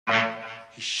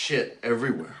He shit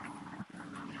everywhere.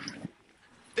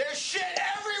 There's shit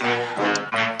everywhere!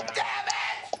 Damn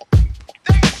it!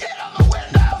 There's shit on the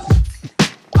windows!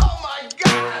 Oh my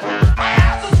god! My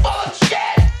house is full of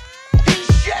shit!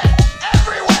 He's shit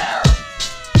everywhere!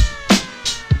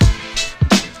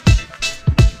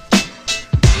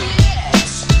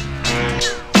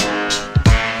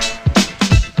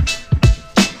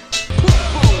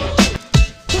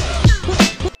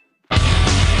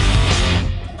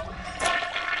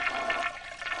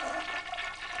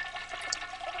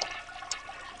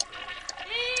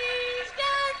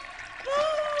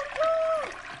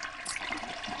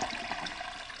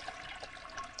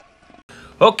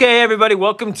 Okay, everybody,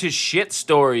 welcome to Shit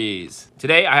Stories.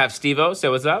 Today I have Steve-O. Say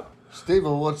what's up.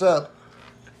 Steven, what's up?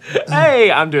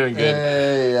 Hey, I'm doing good.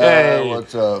 Hey,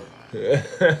 what's up?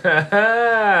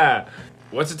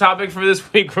 What's the topic for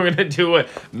this week? We're gonna do a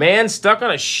man stuck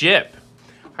on a ship.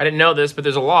 I didn't know this, but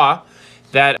there's a law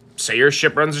that say your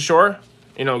ship runs ashore,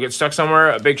 you know, get stuck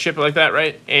somewhere, a big ship like that,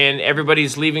 right? And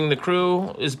everybody's leaving, the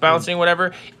crew is bouncing,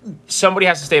 whatever. Somebody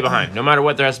has to stay behind. No matter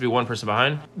what, there has to be one person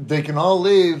behind. They can all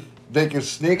leave. They can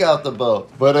sneak out the boat.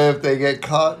 But if they get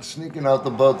caught sneaking out the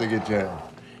boat, they get jailed.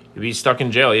 You'll be stuck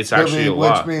in jail. It's actually a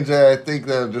law. Which means that I think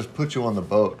they'll just put you on the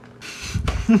boat.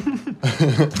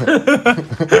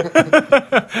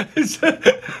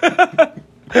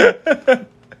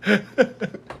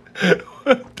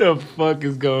 What the fuck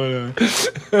is going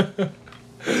on?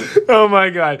 Oh my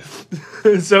god.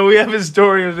 So we have a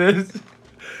story of this.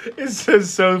 It's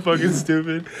just so fucking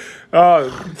stupid.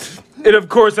 And of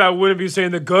course I wouldn't be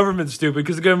saying the government's stupid,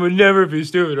 because the government would never be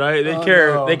stupid, right? They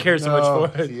care so much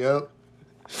for us. Yep.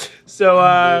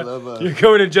 So you're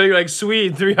going to jail, you're like,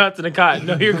 sweet, 3 hots in a cot.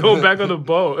 No, you're going back on the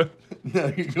boat.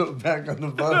 No, you go back on the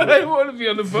boat. I want to be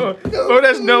on the boat. Boat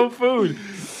has no food,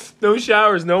 no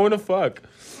showers, no one to fuck.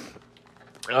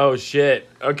 Oh shit.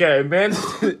 Okay, man.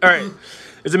 All right.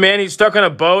 There's a man, he's stuck on a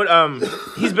boat.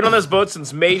 He's been on this boat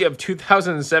since May of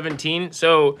 2017.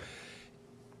 So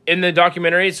in the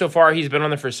documentary so far, he's been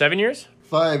on there for 7 years?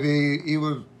 5. He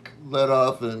was let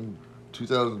off in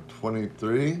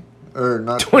 2023. Or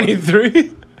not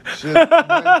 23? Shit.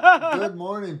 Man, good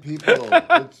morning, people.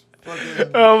 It's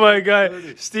fucking Oh my god.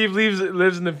 30. Steve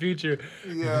lives in the future.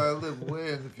 Yeah, I live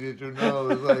way in the future. No,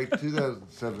 it was like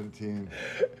 2017.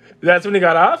 That's when he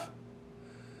got off?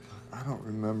 I don't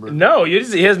remember. No, he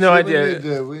has no idea.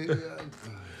 You're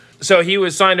So he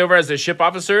was signed over as a ship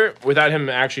officer without him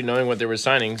actually knowing what they were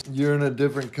signing. in a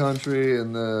different country,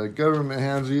 and the government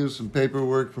hands you some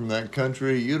paperwork from that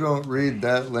country. You don't read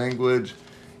that language.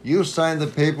 You sign the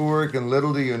paperwork, and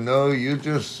little do you know, you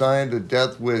just signed a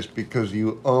death wish because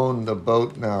you own the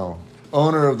boat now.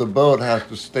 Owner of the boat has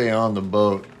to stay on the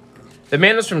boat. The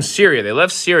man was from Syria. They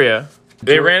left Syria.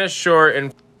 They ran ashore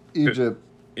in Egypt.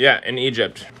 Yeah, in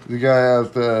Egypt. The guy has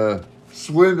to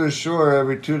swim to shore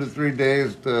every 2 to 3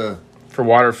 days For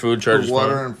water, food, charges for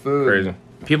water phone. and food. Crazy.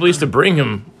 People used to bring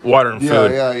him water and Yeah,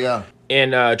 food. yeah.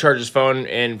 And charge his phone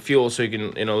and fuel so he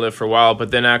can, live for a while.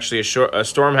 But then actually a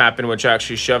storm happened, which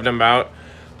actually shoved him out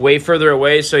way further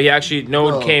away. So he actually, no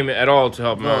one came at all to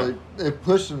help him out. It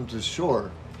pushed him to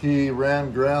shore. He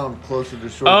ran ground closer to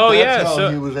shore. Oh, That's yeah, how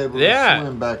so- he was able yeah. to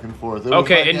swim back and forth. It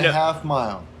Okay, was like and a half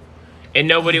mile. And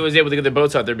nobody was able to get the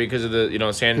boats out there because of the,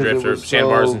 sand 'Cause drift it or was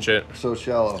sandbars and shit. So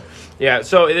shallow. Yeah,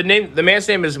 so the man's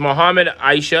name is Mohammed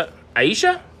Aisha.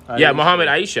 Aisha? Yeah, Aisha. Mohammed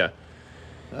Aisha.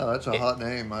 Oh, that's a hot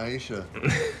name, Aisha.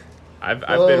 I've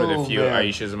been with a few man.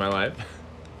 Aishas in my life.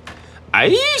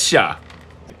 Aisha!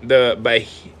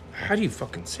 How do you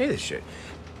fucking say this shit?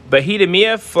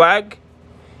 Bahidamia flag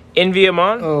in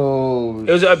Vietnam. Oh,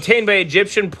 It was obtained by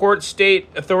Egyptian port state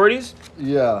authorities.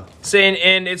 yeah. Saying,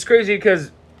 and it's crazy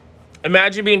because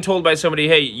imagine being told by somebody,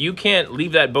 hey, you can't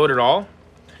leave that boat at all,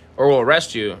 or we'll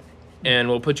arrest you and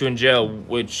we'll put you in jail,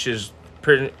 which is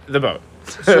the boat.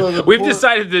 So the We've port-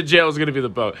 decided the jail is going to be the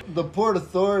boat. The port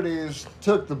authorities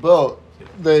took the boat.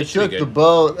 They It should be took the good.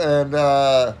 boat, and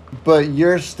but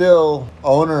you're still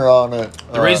owner on it.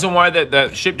 The reason why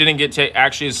that ship didn't get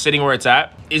actually is sitting where it's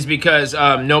at is because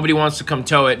nobody wants to come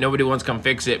tow it, nobody wants to come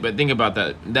fix it. But think about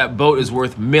that. That boat is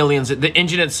worth millions. The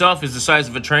engine itself is the size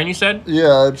of a train, you said?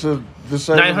 Yeah, it's the size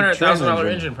of a train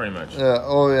 $900,000 engine, pretty much. Yeah.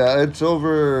 Oh yeah, it's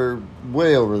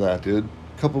way over that, dude.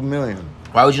 Couple million.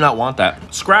 Why would you not want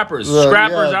that? Scrappers Yeah,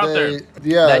 out there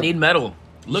Yeah. that need metal.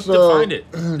 Look to So- find it.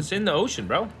 It's in the ocean,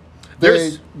 bro.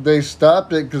 There's They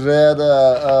stopped it because they had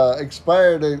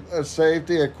expired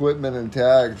safety equipment and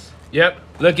tags. Yep.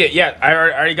 Look at I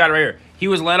already got it right here. He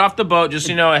was let off the boat, just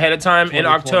so you know, ahead of time in 2020.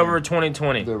 October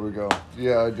 2020. There we go.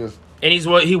 Yeah, I just And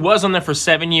he was on there for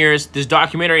 7 years. This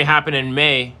documentary happened in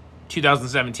May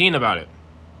 2017 about it.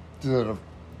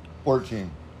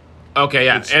 2014. Okay,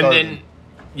 yeah. It And started. then,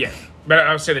 yeah. But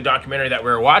I would say the documentary that we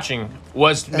were watching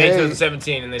was May Hey,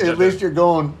 2017. And they At least you're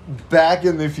going back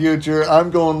in the future.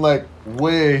 I'm going like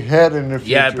way ahead in the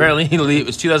future. yeah, apparently it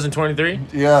was 2023.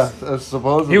 Yeah,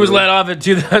 supposedly. He was let off in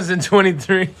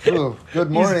 2023. Ooh,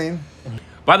 good morning.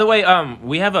 By the way,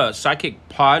 we have a psychic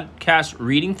podcast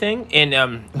reading thing,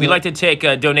 and we like to take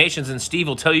donations, and Steve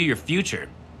will tell you your future.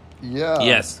 Yeah.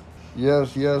 Yes.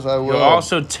 Yes, I will. He'll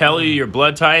also tell you your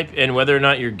blood type and whether or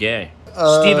not you're gay.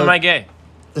 Steve, am I gay?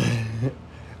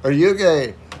 Are you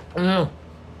gay? I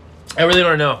really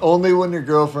don't know. Only when your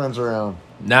girlfriend's around.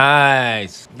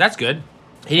 Nice. That's good.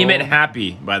 He meant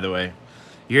happy, by the way.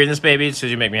 You hearing this, baby? It says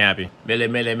you make me happy. Mele,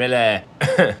 mele, mele.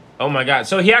 Oh, my God.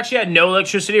 So he actually had no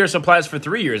electricity or supplies for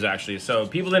 3 years, actually. So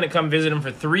people didn't come visit him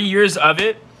for 3 years of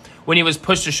it when he was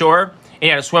pushed ashore. And he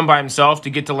had to swim by himself to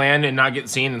get to land and not get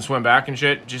seen and swim back and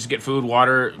shit. Just get food,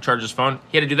 water, charge his phone.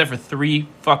 He had to do that for 3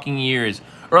 fucking years.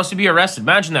 Or else he'd be arrested.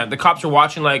 Imagine that. The cops are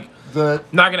watching like,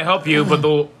 not going to help you, but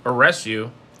they'll arrest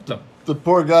you. The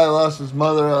poor guy lost his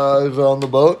mother. He was on the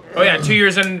boat. Oh, yeah. 2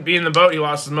 years in being in the boat, he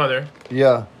lost his mother.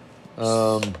 Yeah.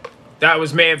 That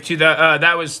was May of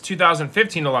that was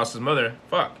 2015. He lost his mother.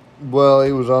 Fuck. Well,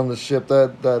 he was on the ship.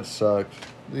 That sucked.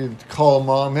 You'd call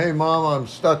mom. Hey, mom, I'm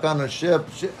stuck on a ship.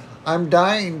 I'm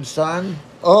dying, son.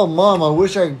 Oh, mom, I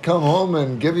wish I could come home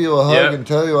and give you a hug Yep. and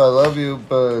tell you I love you,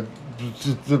 but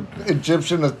the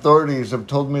Egyptian authorities have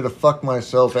told me to fuck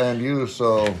myself and you,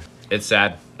 so... It's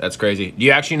sad. That's crazy. Do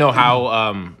you actually know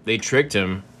how they tricked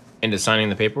him into signing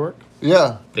the paperwork?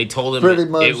 Yeah. They told him Pretty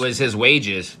much. it was his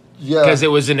wages. Yeah. Because it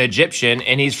was an Egyptian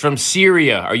and he's from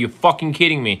Syria. Are you fucking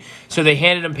kidding me? So they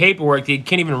handed him paperwork that he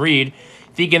can't even read,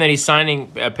 thinking that he's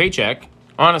signing a paycheck,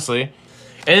 honestly.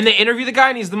 And then they interview the guy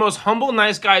and he's the most humble,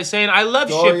 nice guy saying, I love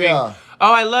shipping. Yeah.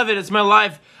 Oh, I love it. It's my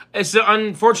life. It's an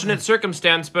unfortunate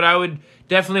circumstance, but I would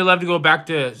definitely love to go back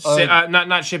to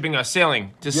not shipping,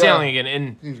 sailing to sailing again.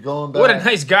 And He's going back. what a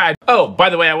nice guy. Oh,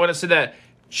 by the way, I want to say that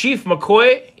Chief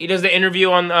McCoy, he does the interview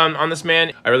on this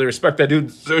man. I really respect that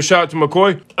dude. So shout out to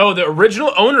McCoy. Oh, the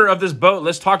original owner of this boat.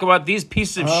 Let's talk about these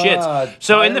pieces of shit.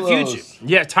 So in the future,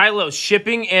 yeah, Tylos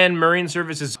Shipping and Marine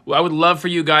Services. I would love for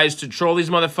you guys to troll these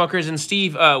motherfuckers. And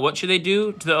Steve, what should they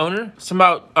do to the owner? Something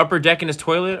about upper decking his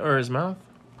toilet or his mouth?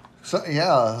 So,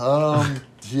 yeah,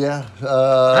 yeah.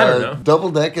 I don't know.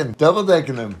 Double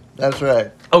decking him. That's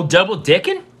right. Oh, double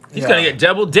dicking? He's Yeah. gonna get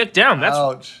double dicked down.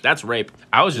 Ouch. That's rape.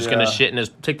 I was just gonna shit in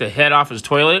take the head off his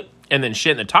toilet and then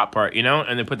shit in the top part, you know,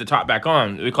 and then put the top back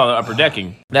on. We call it upper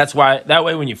decking. That's why that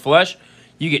way when you flush,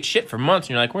 you get shit for months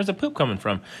and you're like, where's the poop coming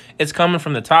from? It's coming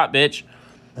from the top, bitch.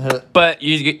 But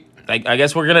you get like I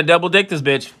guess we're gonna double dick this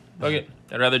bitch. Fuck it.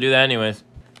 I'd rather do that anyways.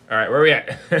 Alright, where are we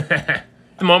at? At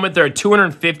the moment there are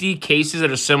 250 cases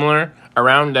that are similar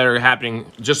around that are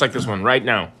happening just like this one right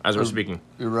now as we're speaking.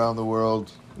 Around the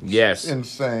world. Yes.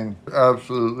 Insane.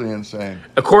 Absolutely insane.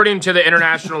 According to the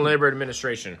International Labor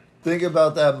Administration. Think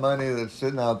about that money that's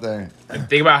sitting out there.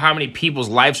 Think about how many people's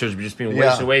lives are just being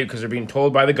wasted Yeah. away because they're being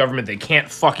told by the government they can't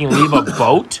fucking leave a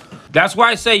boat. That's why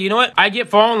I say, you know what? I get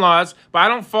following laws, but I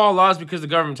don't follow laws because the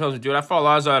government tells me to do it. I follow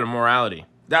laws out of morality.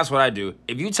 That's what I do.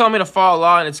 If you tell me to follow a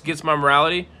law and it's against my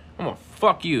morality, I'm gonna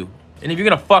fuck you. And if you're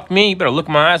gonna fuck me, you better look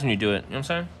in my eyes when you do it. You know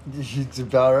what I'm saying? It's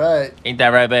about right. Ain't that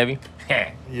right, baby?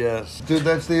 Yes. Dude,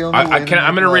 that's the only way I'm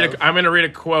gonna live. read a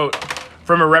quote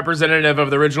from a representative of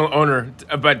the original owner,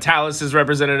 but Talos'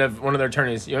 representative, one of their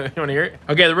attorneys. You want to hear it?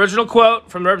 Okay, the original quote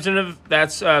from the representative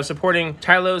that's supporting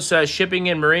Talos Shipping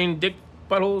and Marine Dick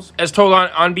Buttholes. As told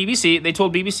on BBC, they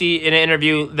told BBC in an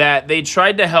interview that they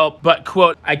tried to help, but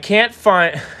quote, I can't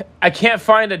find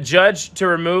a judge to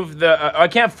remove I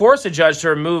can't force a judge to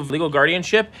remove legal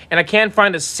guardianship, and I can't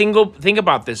find a single, think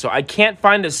about this, so I can't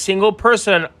find a single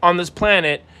person on this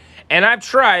planet, and I've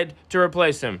tried to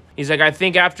replace him. He's like, I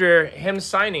think after him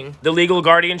signing the legal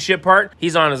guardianship part,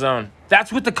 he's on his own.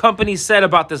 That's what the company said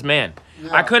about this man.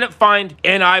 Yeah. I couldn't find,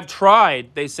 and I've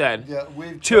tried, they said. Yeah,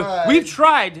 we've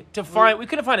tried to find, we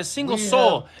couldn't find a single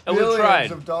soul, and we've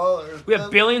tried. Of dollars. We have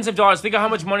billions of dollars. Think of how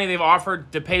much money they've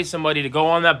offered to pay somebody to go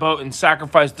on that boat and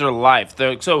sacrifice their life.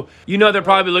 So, you know, they're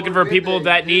probably looking for did people they?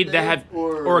 that Did need, they? that have,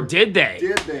 Or did they?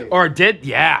 did they? Or did,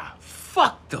 yeah.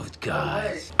 Fuck those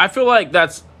guys. I feel like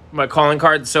that's my calling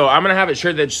card, so I'm gonna have a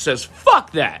shirt that just says,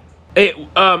 fuck that. Hey,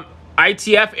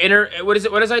 ITF, what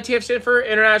does ITF stand for?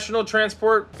 International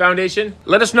Transport Foundation?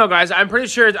 Let us know, guys. I'm pretty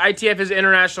sure ITF is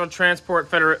International Transport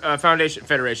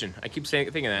Federation. I keep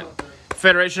thinking that.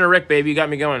 Federation of Rick, baby, you got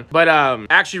me going. But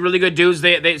actually, really good dudes.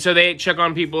 They check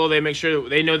on people. They make sure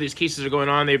they know these cases are going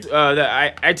on. The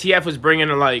ITF was bringing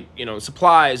like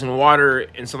supplies and water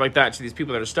and stuff like that to these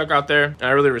people that are stuck out there. And I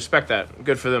really respect that.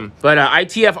 Good for them. But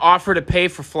ITF offered to pay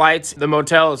for flights, the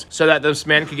motels, so that this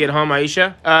man could get home,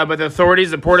 Aisha. But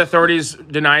the port authorities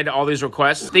denied all these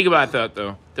requests. Think about that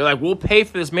though. They're like, we'll pay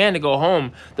for this man to go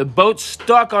home. The boat's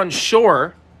stuck on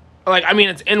shore. Like, I mean,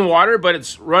 it's in water, but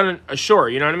it's running ashore,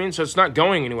 you know what I mean? So it's not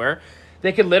going anywhere.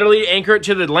 They could literally anchor it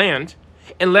to the land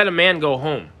and let a man go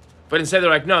home. But instead, they're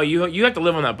like, no, you have to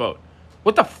live on that boat.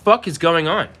 What the fuck is going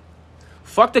on?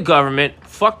 Fuck the government.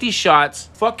 Fuck these shots.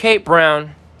 Fuck Kate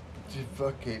Brown. Dude,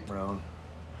 fuck Kate Brown.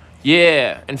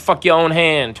 Yeah, and fuck your own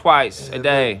hand twice a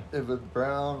day. If it's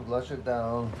brown, flush it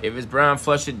down. If it's brown,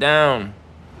 flush it down.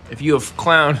 If you a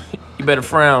clown, you better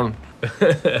frown.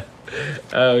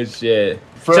 Oh, shit.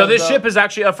 So this ship is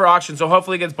actually up for auction, so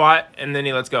hopefully it gets bought, and then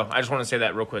he lets go. I just want to say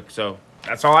that real quick. So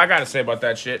that's all I got to say about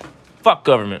that shit. Fuck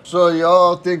government. So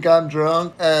y'all think I'm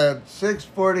drunk at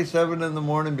 6:47 in the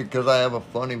morning because I have a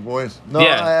funny voice? No,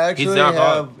 Yeah, I he's actually an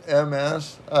have alcoholic.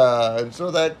 MS, and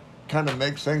so that kind of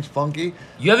makes things funky.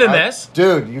 You have MS?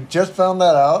 Dude, you just found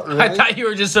that out, really? I thought you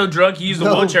were just so drunk you used the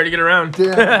No. wheelchair to get around.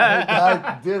 Damn,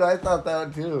 I thought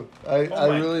that too. I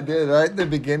my- really did, right at the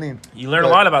beginning. You learn a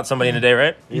But- lot about somebody in a day,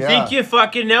 right? You Yeah. think you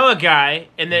fucking know a guy,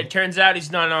 and then it turns out he's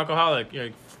not an alcoholic. You're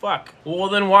like, fuck. Well,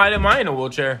 then why am I in a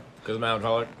wheelchair? Because I'm an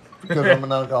alcoholic. Because I'm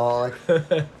an alcoholic.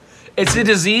 It's a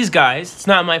disease, guys. It's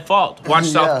not my fault. Watch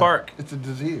Yeah, South Park. It's a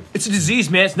disease. It's a disease,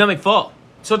 man. It's not my fault.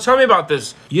 So tell me about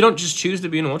this. You don't just choose to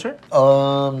be in a wheelchair?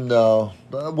 No.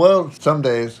 Well, some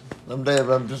days. Some days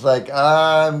I'm just like,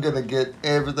 I'm going to get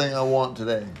everything I want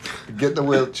today. Get in the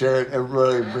wheelchair,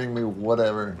 everybody bring me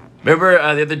whatever. Remember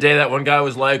the other day that one guy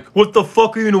was like, what the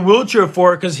fuck are you in a wheelchair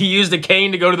for? Because he used a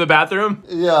cane to go to the bathroom?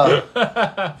 Yeah.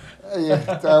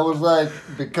 Yeah, I was like,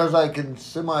 because I can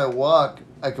semi-walk,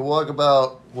 I can walk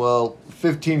about,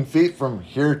 15 feet from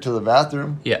here to the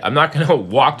bathroom. Yeah, I'm not going to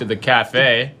walk to the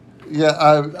cafe. Yeah,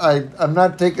 I'm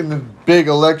not taking the big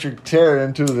electric chair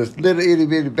into this little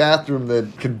itty-bitty bathroom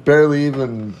that could barely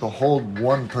even hold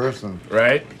one person.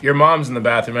 Right? Your mom's in the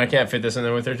bathroom. I can't fit this in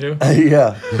there with her, too.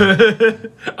 Yeah.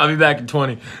 I'll be back in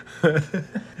 20.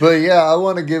 But yeah, I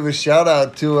want to give a shout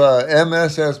out to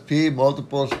MSSP,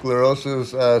 Multiple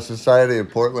Sclerosis Society of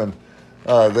Portland.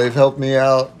 They've helped me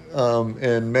out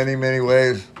in many, many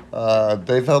ways.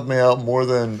 They've helped me out more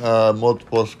than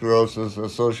Multiple Sclerosis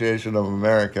Association of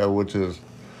America, which is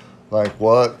like,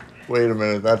 what? Wait a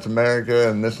minute, that's America,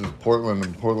 and this is Portland,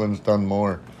 and Portland's done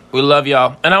more. We love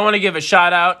y'all. And I want to give a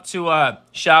shout out to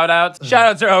shout outs. Shout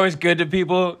outs are always good to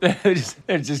people. They're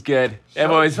just good.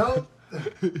 I've always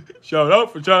shout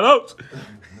out for shout outs.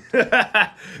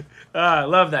 I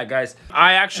love that, guys.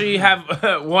 I actually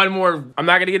have one more. I'm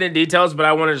not going to get into details, but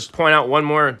I want to just point out one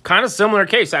more kind of similar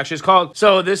case, actually. It's called,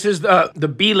 so this is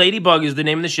the B Ladybug is the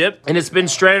name of the ship, and it's been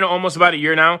stranded almost about a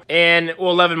year now, and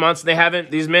 11 months. They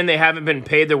haven't been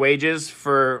paid their wages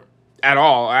for at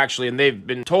all, actually, and they've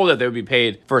been told that they would be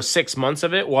paid for 6 months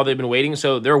of it while they've been waiting.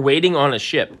 So they're waiting on a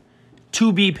ship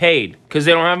to be paid because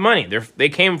they don't have money. They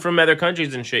came from other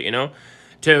countries and shit,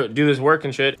 to do this work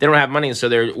and shit. They don't have money, so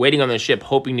they're waiting on the ship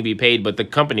hoping to be paid, but the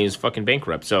company is fucking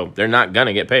bankrupt, so they're not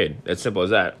gonna get paid. As simple as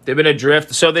that. They've been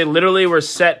adrift, so they literally were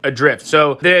set adrift.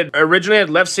 So they originally had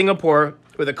left Singapore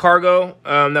with a cargo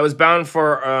that was bound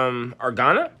for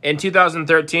Argana in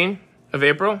 2013 of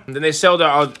April. And then they sailed to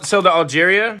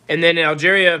Algeria, and then in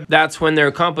Algeria, that's when their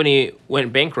company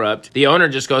went bankrupt. The owner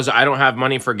just goes, I don't have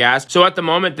money for gas. So at the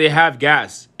moment, they have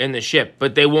gas in the ship,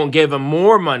 but they won't give them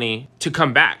more money to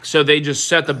come back. So they just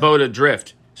set the boat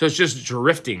adrift. So it's just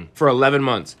drifting for 11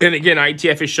 months. And again,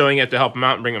 ITF is showing up to help them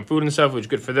out and bring them food and stuff, which is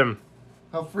good for them.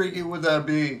 How freaky would that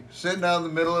be? Sitting out in the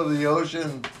middle of the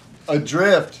ocean,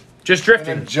 adrift, Just in a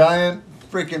drifting. giant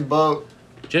freaking boat.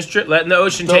 Just letting the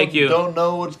ocean take you. Don't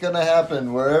know what's gonna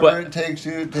happen. Wherever But- it takes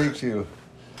you, it takes you.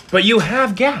 But you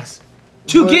have gas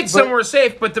to But- get but- somewhere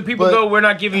safe, but the people but- go, we're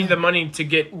not giving you the money to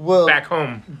get Well, back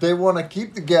home. They want to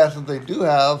keep the gas that they do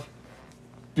have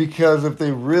because if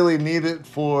they really need it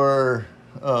for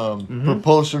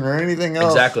propulsion or anything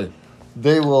else, Exactly.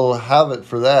 they will have it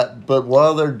for that. But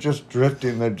while they're just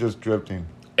drifting, they're just drifting.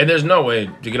 And there's no way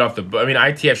to get off the boat. I mean,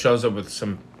 ITF shows up with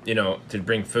some, to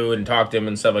bring food and talk to them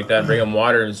and stuff like that, bring them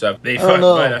water and stuff. They I don't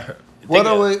know. but,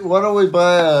 Why don't we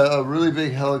buy a really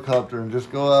big helicopter and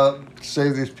just go out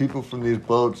save these people from these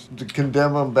boats, to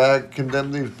condemn them back,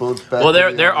 condemn these boats back. Well,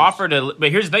 to the they're owners. offered to,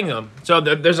 but here's the thing though. So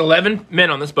there's 11 men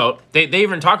on this boat. They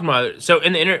even talked about it. So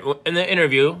in the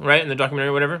interview, right, in the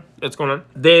documentary, whatever that's going on,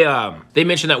 they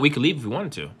mentioned that we could leave if we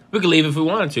wanted to. We could leave if we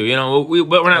wanted to. You know,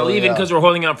 but we're not leaving yeah. because we're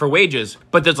holding out for wages.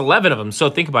 But there's 11 of them. So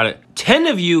think about it. 10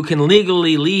 of you can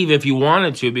legally leave if you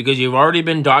wanted to because you've already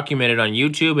been documented on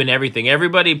YouTube and everything.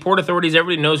 Everybody, port authorities,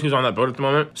 everybody knows who's on that boat at the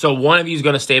moment. So one of you is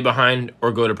going to stay behind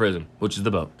or go to prison, which is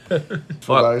the boat.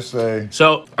 What I say.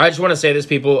 So I just want to say this,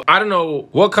 people. I don't know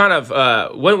what kind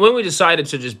of when we decided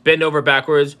to just bend over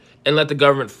backwards and let the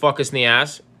government fuck us in the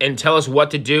ass and tell us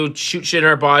what to do, shoot shit in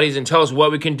our bodies, and tell us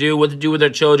what we can do, what to do with our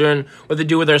children, what to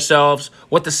do with ourselves,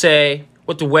 what to say,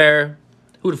 what to wear,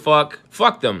 who to fuck.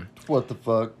 Fuck them. What the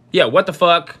fuck? Yeah, what the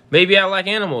fuck? Maybe I like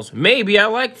animals. Maybe I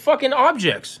like fucking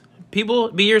objects.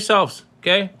 People, be yourselves,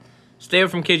 okay? Stay away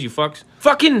from kids, you fucks.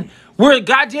 Fucking, we're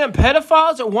goddamn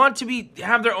pedophiles that want to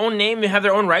have their own name and have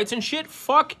their own rights and shit?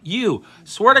 Fuck you.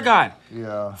 Swear to God.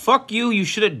 Yeah. Fuck you. You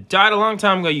should have died a long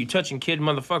time ago, you touching kid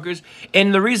motherfuckers.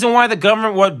 And the reason why the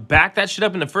government would back that shit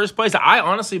up in the first place, I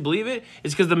honestly believe it,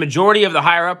 is because the majority of the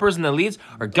higher-uppers and the elites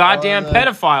are goddamn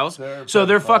pedophiles. So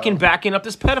they're fucking backing up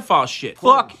this pedophile shit.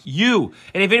 Fuck you.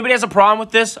 And if anybody has a problem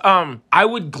with this, I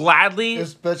would gladly...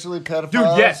 Especially pedophiles.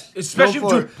 Dude, yes. Especially, Go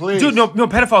for dude, it, please. dude, no,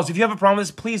 pedophiles. If you have a problem with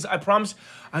this, please, I promise.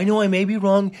 I know I may be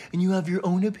wrong, and you have your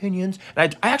own opinions,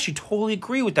 and I actually totally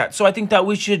agree with that. So I think that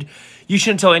you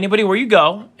shouldn't tell anybody where you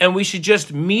go, and we should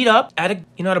just meet up at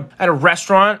a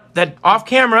restaurant that off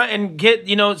camera and get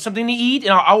something to eat,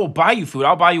 and I will buy you food.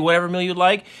 I'll buy you whatever meal you'd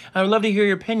like. I would love to hear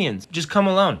your opinions. Just come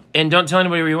alone and don't tell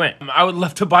anybody where you went. I would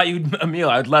love to buy you a meal.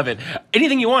 I'd love it.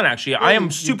 Anything you want, actually. I am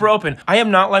super open. I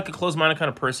am not like a closed-minded kind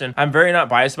of person. I'm very not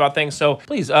biased about things. So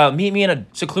please meet me in a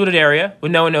secluded area where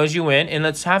no one knows you in, and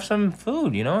let's have some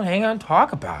food. Hang on,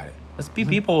 talk about it. Let's be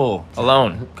people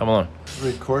alone. Come alone.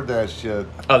 Record that shit.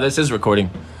 Oh, this is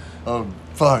recording. Oh,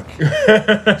 fuck.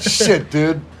 Shit,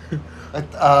 dude. Shit.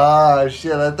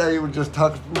 I thought you were just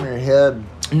talking from your head.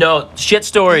 No, shit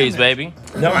stories, baby.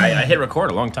 No, I hit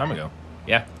record a long time ago.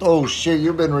 Yeah. Oh, shit.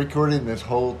 You've been recording this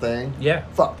whole thing? Yeah.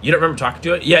 Fuck. You don't remember talking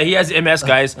to it? Yeah, he has MS,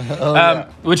 guys. Yeah.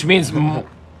 Which means,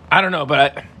 I don't know,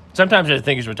 but sometimes I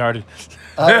think he's retarded.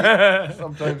 I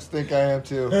sometimes think I am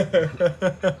too.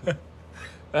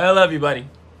 I love you, buddy.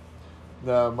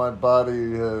 No, my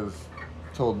body has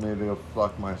told me to go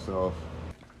fuck myself.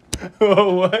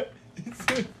 Oh, what?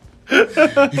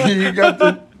 You got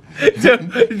the...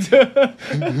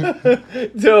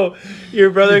 So, your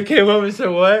brother came home and said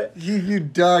what? You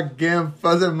doggone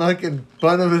fucking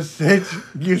bun of a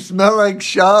bitch. You smell like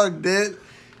shog, dude.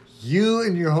 You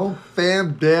and your whole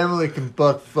family can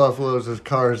buck buffaloes as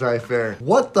car as I fare.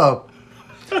 What the...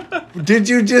 Did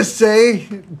you just say?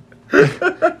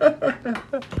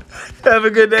 Have a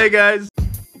good day, guys.